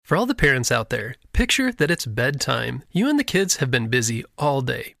For all the parents out there, picture that it's bedtime. You and the kids have been busy all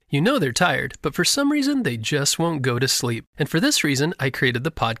day. You know they're tired, but for some reason they just won't go to sleep. And for this reason, I created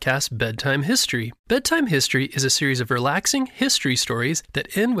the podcast Bedtime History. Bedtime History is a series of relaxing history stories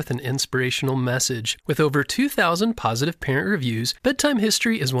that end with an inspirational message. With over 2,000 positive parent reviews, Bedtime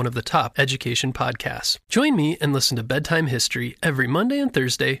History is one of the top education podcasts. Join me and listen to Bedtime History every Monday and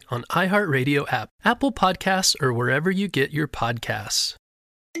Thursday on iHeartRadio app, Apple Podcasts, or wherever you get your podcasts.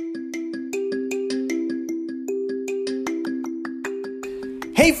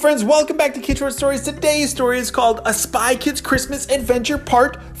 Hey friends, welcome back to Kid Short Stories. Today's story is called A Spy Kid's Christmas Adventure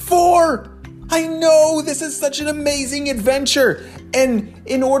Part 4. I know, this is such an amazing adventure. And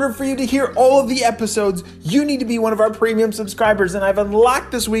in order for you to hear all of the episodes, you need to be one of our premium subscribers. And I've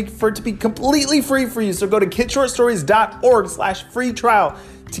unlocked this week for it to be completely free for you. So go to kidshortstories.org/free trial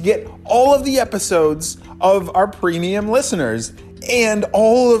to get all of the episodes of our premium listeners and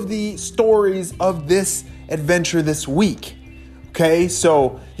all of the stories of this adventure this week. Okay,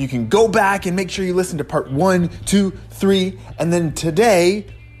 so you can go back and make sure you listen to part 1, 2, 3, and then today,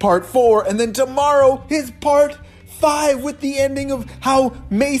 part 4, and then tomorrow is part 5 with the ending of how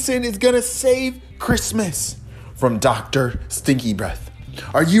Mason is gonna save Christmas from Dr. Stinky Breath.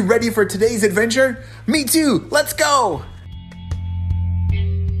 Are you ready for today's adventure? Me too, let's go!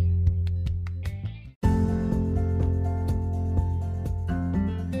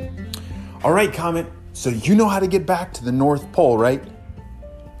 All right, Comet. So you know how to get back to the North Pole, right?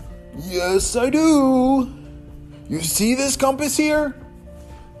 Yes, I do. You see this compass here?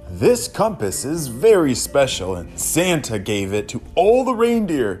 This compass is very special, and Santa gave it to all the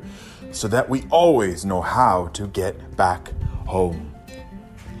reindeer so that we always know how to get back home.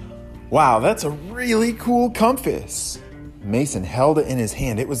 Wow, that's a really cool compass. Mason held it in his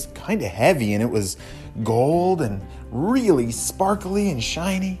hand. It was kind of heavy, and it was gold and really sparkly and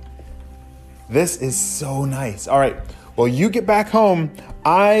shiny. This is so nice. All right, well, you get back home.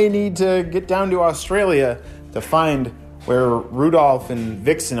 I need to get down to Australia to find where Rudolph and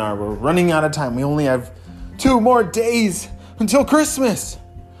Vixen are. We're running out of time. We only have 2 more days until Christmas.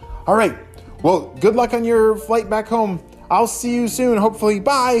 All right, well, good luck on your flight back home. I'll see you soon, hopefully.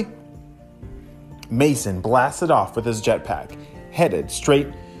 Bye. Mason blasted off with his jetpack, headed straight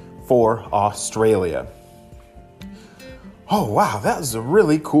for Australia. Oh, wow, that was a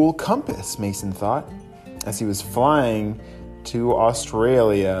really cool compass, Mason thought. As he was flying to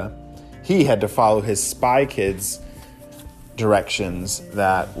Australia, he had to follow his SpyKid's directions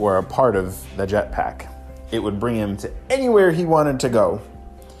that were a part of the jetpack. It would bring him to anywhere he wanted to go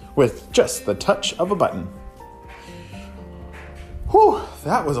with just the touch of a button. Whew,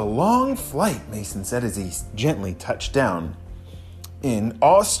 that was a long flight, Mason said as he gently touched down in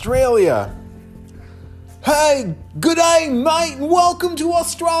Australia. Hey, good day, mate, and welcome to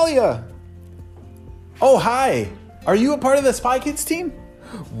Australia. Oh, hi. Are you a part of the SpyKids team?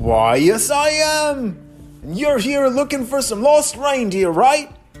 Why, yes, I am. You're here looking for some lost reindeer,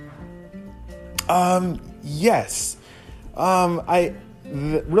 right? Yes.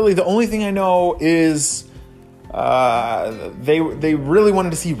 Really, the only thing I know is they really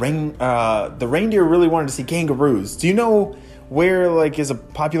wanted to see the reindeer really wanted to see kangaroos. Do you know where is a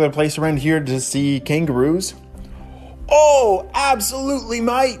popular place around here to see kangaroos? Oh, absolutely,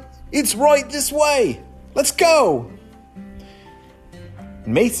 mate. It's right this way. Let's go.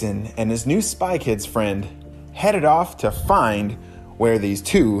 Mason and his new SpyKids friend headed off to find where these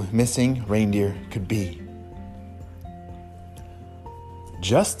 2 missing reindeer could be.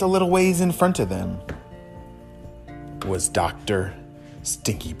 Just a little ways in front of them was Dr.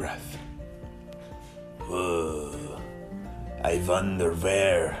 Stinky Breath. I wonder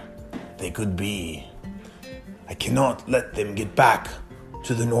where they could be. I cannot let them get back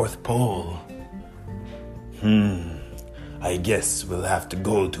to the North Pole. I guess we'll have to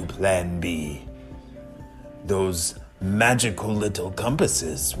go to Plan B. Those magical little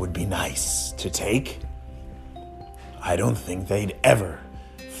compasses would be nice to take. I don't think they'd ever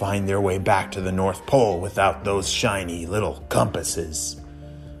find their way back to the North Pole without those shiny little compasses.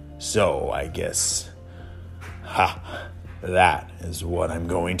 So I guess, that is what I'm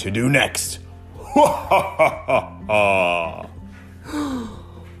going to do next.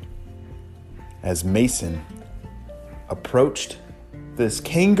 As Mason approached this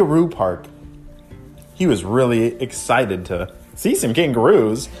kangaroo park, he was really excited to see some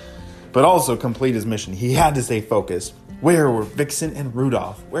kangaroos, but also complete his mission. He had to stay focused. Where were Vixen and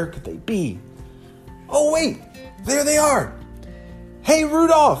Rudolph? Where could they be? Oh, wait, there they are. Hey,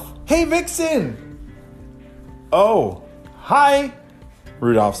 Rudolph. Hey, Vixen. Oh, hi,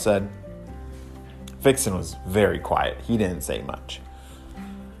 Rudolph said. Vixen was very quiet. He didn't say much.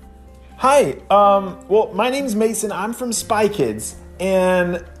 Hi, well, my name's Mason. I'm from SpyKids,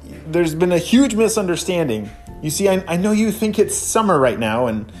 and there's been a huge misunderstanding. You see, I know you think it's summer right now,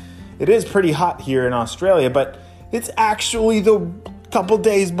 and it is pretty hot here in Australia, but it's actually the couple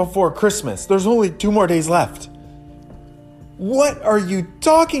days before Christmas. There's only 2 more days left. What are you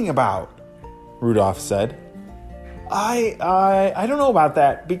talking about? Rudolph said. I don't know about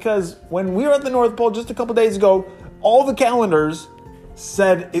that, because when we were at the North Pole just a couple days ago, all the calendars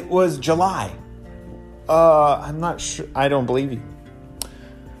said it was July. I'm not sure. I don't believe you.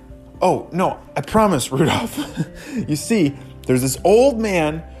 Oh, no, I promise, Rudolph. You see, there's this old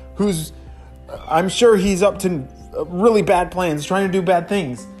man who's, I'm sure he's up to really bad plans, trying to do bad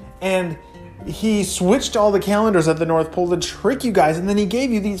things. And he switched all the calendars at the North Pole to trick you guys, and then he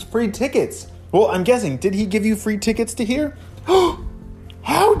gave you these free tickets. Well, I'm guessing, did he give you free tickets to here?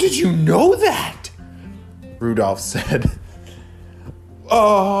 How did you know that? Rudolph said.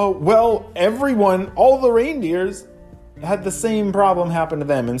 Well, everyone, all the reindeers had the same problem happen to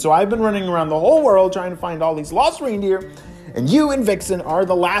them. And so I've been running around the whole world trying to find all these lost reindeer, and you and Vixen are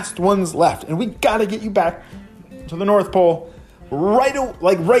the last ones left. And we gotta get you back to the North Pole right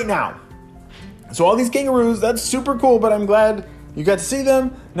now. So all these kangaroos, that's super cool, but I'm glad you got to see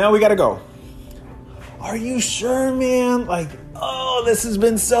them. Now we gotta go. Are you sure, man? This has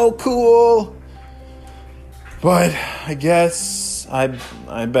been so cool. But I guess I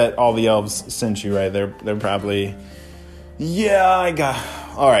bet all the elves sent you, right? They're probably,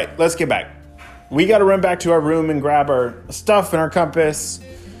 all right, let's get back. We got to run back to our room and grab our stuff and our compass,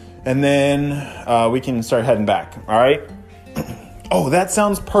 and then we can start heading back, all right? Oh, that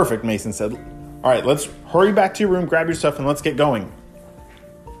sounds perfect, Mason said. All right, let's hurry back to your room, grab your stuff, and let's get going.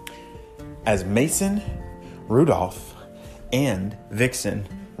 As Mason, Rudolph, and Vixen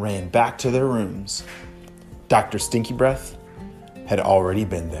ran back to their rooms, Dr. Stinky Breath had already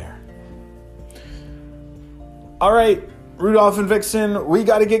been there. All right, Rudolph and Vixen, we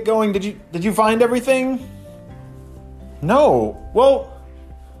got to get going. Did you find everything? No. Well,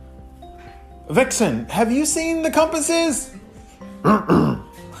 Vixen, have you seen the compasses? Well,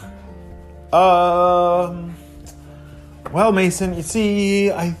 Mason, you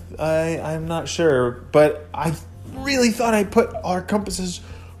see, I'm not sure, but I really thought I put our compasses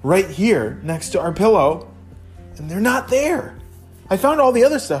right here next to our pillow, and they're not there. I found all the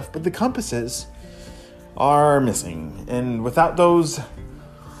other stuff, but the compasses are missing, and without those,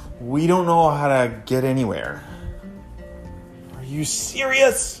 we don't know how to get anywhere. Are you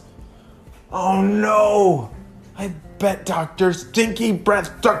serious? Oh no! I bet Dr. Stinky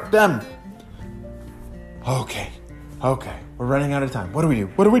Breath took them. Okay, we're running out of time. What do we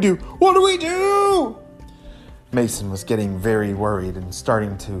do? Mason was getting very worried and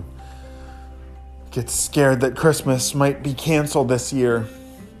starting to get scared that Christmas might be canceled this year.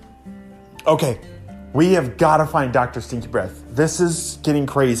 Okay, we have got to find Dr. Stinky Breath. This is getting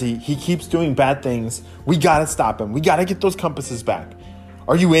crazy. He keeps doing bad things. We got to stop him. We got to get those compasses back.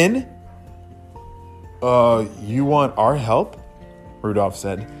 Are you in? You want our help? Rudolph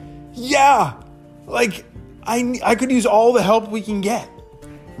said. Yeah, I could use all the help we can get.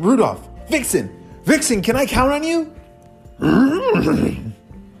 Rudolph, Vixen, can I count on you?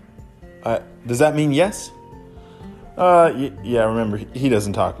 Does that mean yes? Yeah, remember, he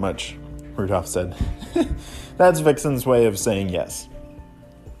doesn't talk much, Rudolph said. That's Vixen's way of saying yes.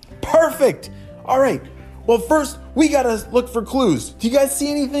 Perfect! All right, well, first, we gotta look for clues. Do you guys see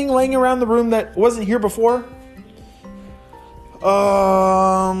anything laying around the room that wasn't here before?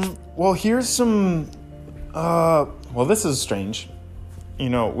 Well, here's some... well, this is strange. You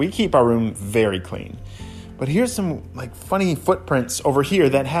know, we keep our room very clean. But here's some, funny footprints over here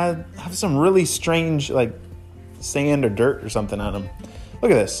that have some really strange, sand or dirt or something on them.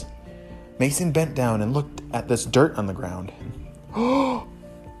 Look at this. Mason bent down and looked at this dirt on the ground. Oh,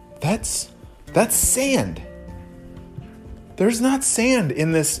 that's sand. There's not sand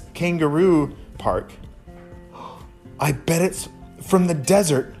in this kangaroo park. I bet it's from the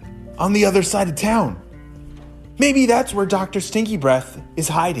desert on the other side of town. Maybe that's where Dr. Stinky Breath is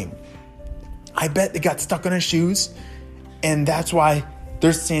hiding. I bet they got stuck on his shoes, and that's why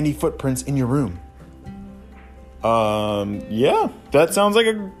there's sandy footprints in your room. Yeah, that sounds like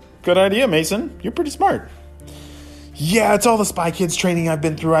a good idea, Mason. You're pretty smart. Yeah, it's all the SpyKids training I've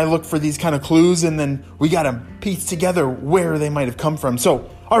been through. I look for these kind of clues, and then we got to piece together where they might have come from. So,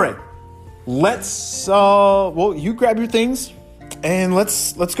 all right, let's, you grab your things, and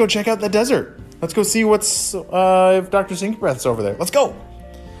let's go check out the desert. Let's go see if Dr. Stinky Breath's over there. Let's go.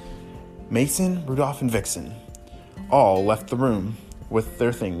 Mason, Rudolph, and Vixen all left the room with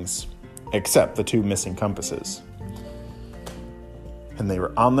their things, except the 2 missing compasses. And they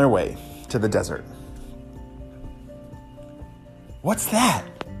were on their way to the desert. What's that?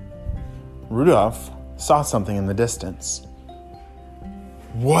 Rudolph saw something in the distance.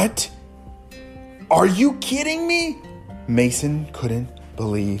 What? Are you kidding me? Mason couldn't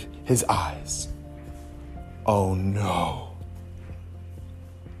believe his eyes. Oh no.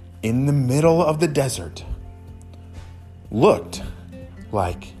 In the middle of the desert looked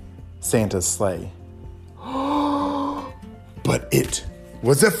like Santa's sleigh. But it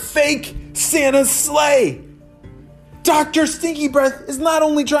was a fake Santa's sleigh. Dr. Stinky Breath is not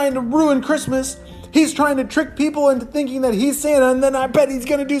only trying to ruin Christmas, he's trying to trick people into thinking that he's Santa, and then I bet he's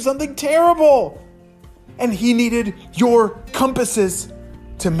going to do something terrible. And he needed your compasses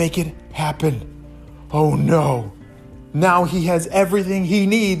to make it happen. Oh no. Now he has everything he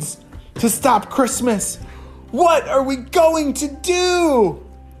needs to stop Christmas. What are we going to do?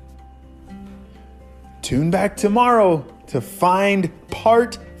 Tune back tomorrow to find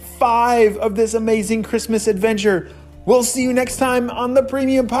part 5 of this amazing Christmas adventure. We'll see you next time on the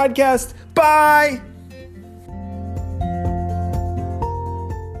Premium Podcast. Bye!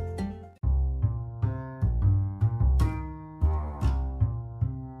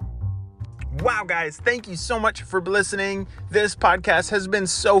 Wow, guys, thank you so much for listening. This podcast has been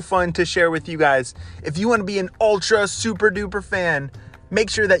so fun to share with you guys. If you want to be an ultra super duper fan, make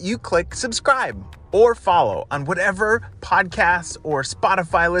sure that you click subscribe or follow on whatever podcast or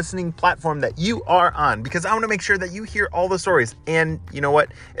Spotify listening platform that you are on, because I want to make sure that you hear all the stories. And you know what?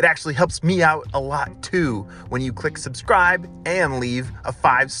 It actually helps me out a lot too when you click subscribe and leave a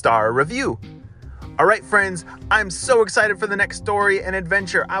 5-star review. All right, friends, I'm so excited for the next story and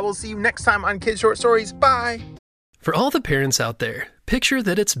adventure. I will see you next time on Kid Short Stories. Bye. For all the parents out there, picture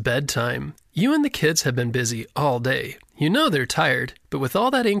that it's bedtime. You and the kids have been busy all day. You know they're tired, but with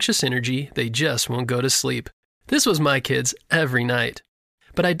all that anxious energy, they just won't go to sleep. This was my kids every night.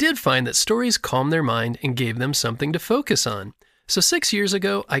 But I did find that stories calmed their mind and gave them something to focus on. So 6 years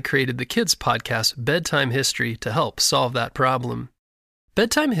ago, I created the kids' podcast, Bedtime History, to help solve that problem.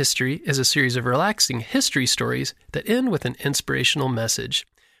 Bedtime History is a series of relaxing history stories that end with an inspirational message.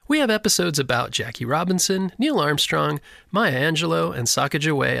 We have episodes about Jackie Robinson, Neil Armstrong, Maya Angelou, and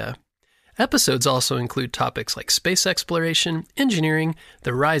Sacagawea. Episodes also include topics like space exploration, engineering,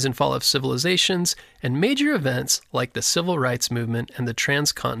 the rise and fall of civilizations, and major events like the Civil Rights Movement and the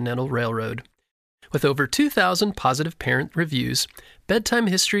Transcontinental Railroad. With over 2,000 positive parent reviews, Bedtime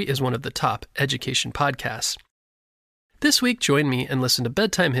History is one of the top education podcasts. This week, join me and listen to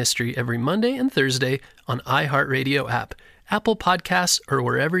Bedtime History every Monday and Thursday on iHeartRadio app, Apple Podcasts, or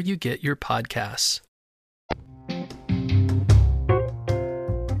wherever you get your podcasts.